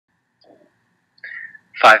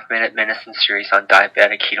5-minute medicine series on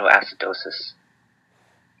diabetic ketoacidosis.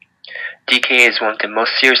 DKA is one of the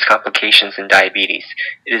most serious complications in diabetes.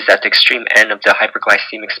 It is at the extreme end of the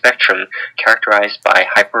hyperglycemic spectrum, characterized by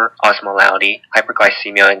hyperosmolality,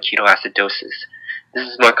 hyperglycemia, and ketoacidosis. This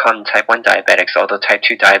is more common in type 1 diabetics, although type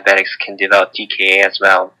 2 diabetics can develop DKA as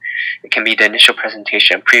well. It can be the initial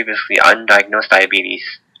presentation of previously undiagnosed diabetes.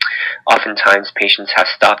 Oftentimes, patients have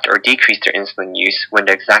stopped or decreased their insulin use when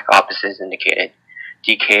the exact opposite is indicated.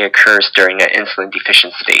 DKA occurs during an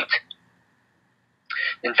insulin-deficient state.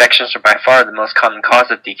 Infections are by far the most common cause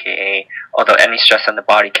of DKA, although any stress on the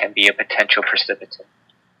body can be a potential precipitant.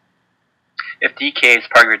 If DKA is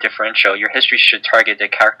part of your differential, your history should target the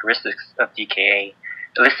characteristics of DKA.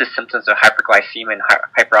 It lists symptoms of hyperglycemia and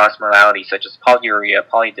hyperosmolality such as polyuria,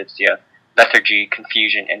 polydipsia, lethargy,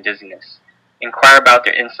 confusion, and dizziness. Inquire about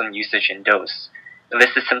their insulin usage and dose. It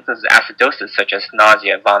lists symptoms of acidosis such as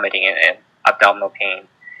nausea, vomiting, and abdominal pain.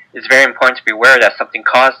 It is very important to be aware that something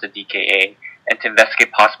caused the DKA and to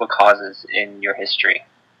investigate possible causes in your history.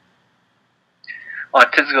 On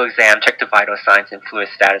physical exam, check the vital signs and fluid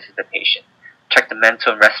status of the patient. Check the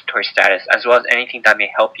mental and respiratory status, as well as anything that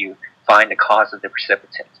may help you find the cause of the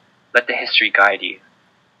precipitant. Let the history guide you.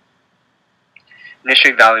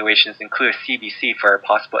 Initial evaluations include a CBC for a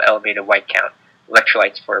possible elevated white count,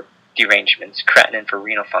 electrolytes for derangements, creatinine for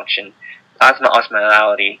renal function, plasma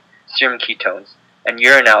osmolality, serum ketones, and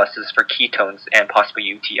urinalysis for ketones and possible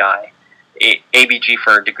UTI, ABG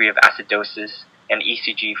for a degree of acidosis, and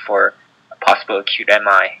ECG for a possible acute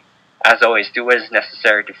MI. As always, do what is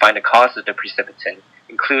necessary to find the cause of the precipitant,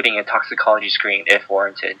 including a toxicology screen if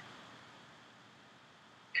warranted.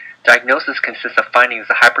 Diagnosis consists of findings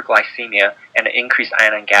of hyperglycemia and an increased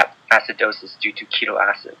ion gap acidosis due to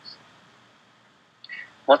ketoacids.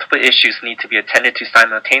 Multiple issues need to be attended to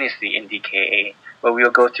simultaneously in DKA, but we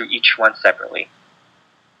will go through each one separately.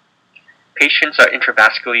 Patients are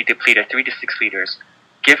intravascularly depleted 3 to 6 liters.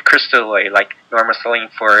 Give crystalloid like normosaline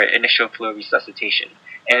for initial fluid resuscitation,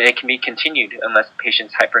 and it can be continued unless the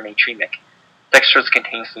patient is hypernatremic.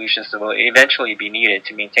 Dextrose-containing solutions will eventually be needed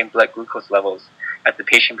to maintain blood glucose levels as the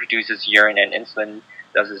patient produces urine and insulin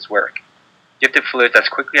does its work. Give the fluids as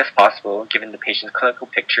quickly as possible given the patient's clinical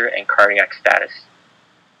picture and cardiac status.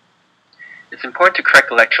 It's important to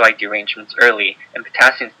correct electrolyte derangements early, and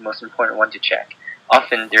potassium is the most important one to check.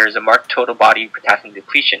 Often there is a marked total body potassium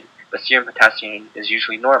depletion, but serum potassium is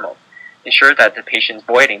usually normal. Ensure that the patient is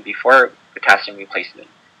voiding before potassium replacement.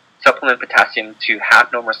 Supplement potassium to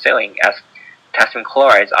half normal saline as potassium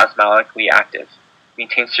chloride is osmotically active.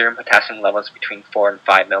 Maintain serum potassium levels between 4 and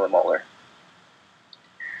 5 millimolar.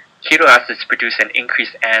 Ketoacids produce an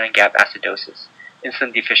increased anion gap acidosis.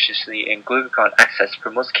 Insulin deficiency and glucagon excess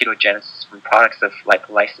promotes ketogenesis from products of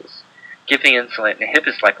lipolysis. Giving insulin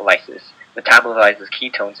inhibits lipolysis, metabolizes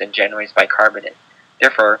ketones, and generates bicarbonate.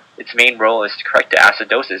 Therefore, its main role is to correct the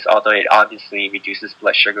acidosis, although it obviously reduces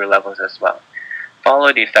blood sugar levels as well.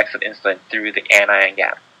 Follow the effects of insulin through the anion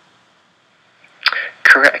gap.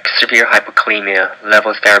 Correct severe hypokalemia,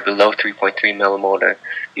 levels that are below 3.3 millimolar,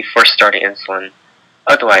 before starting insulin.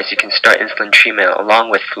 Otherwise, you can start insulin treatment along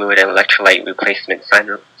with fluid and electrolyte replacement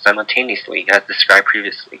simultaneously, as described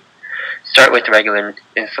previously. Start with regular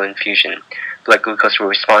insulin infusion. Blood glucose will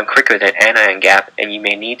respond quicker than anion gap, and you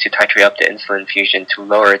may need to titrate up the insulin infusion to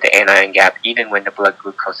lower the anion gap even when the blood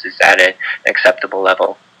glucose is at an acceptable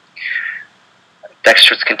level.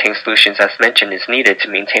 Dextrose-containing solutions, as mentioned, is needed to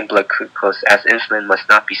maintain blood glucose as insulin must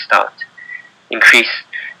not be stopped. Increase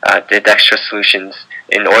the dextrose solutions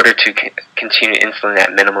in order to continue insulin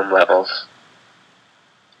at minimum levels.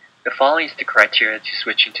 The following is the criteria to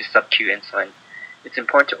switching to sub-Q insulin. It's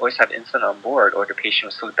important to always have insulin on board or the patient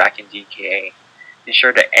will slip back in DKA.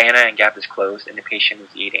 Ensure the anion gap is closed and the patient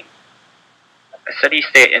is eating. A steady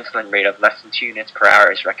state insulin rate of less than 2 units per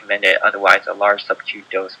hour is recommended, otherwise a large sub-Q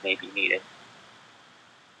dose may be needed.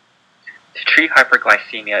 To treat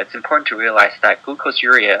hyperglycemia, it's important to realize that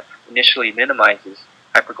glucoseuria initially minimizes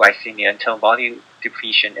hyperglycemia until body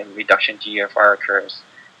depletion and reduction GFR occurs.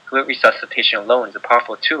 Fluid resuscitation alone is a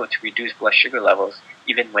powerful tool to reduce blood sugar levels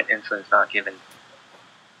even when insulin is not given.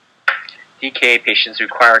 DKA patients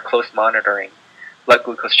require close monitoring. Blood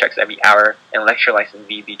glucose checks every hour and electrolytes and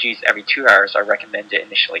VBGs every 2 hours are recommended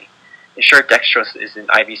initially. Ensure dextrose is in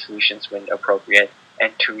IV solutions when appropriate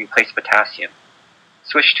and to replace potassium.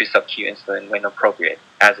 Switch to sub-Q insulin when appropriate,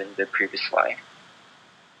 as in the previous slide.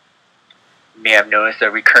 You may have noticed a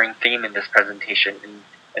recurring theme in this presentation,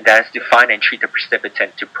 and that is to find and treat the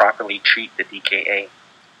precipitant to properly treat the DKA.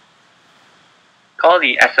 Call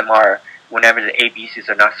the SMR whenever the ABCs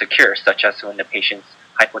are not secure, such as when the patient's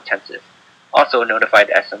hypotensive. Also notify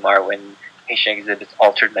the SMR when the patient exhibits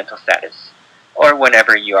altered mental status, or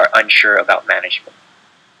whenever you are unsure about management.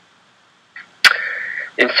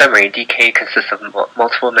 In summary, DK consists of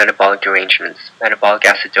multiple metabolic derangements. Metabolic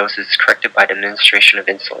acidosis is corrected by the administration of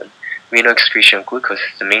insulin. Renal excretion of glucose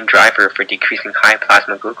is the main driver for decreasing high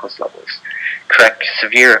plasma glucose levels. Correct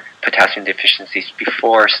severe potassium deficiencies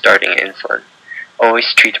before starting insulin.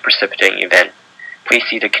 Always treat the precipitating event. Please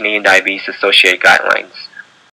see the Canadian Diabetes Associated guidelines.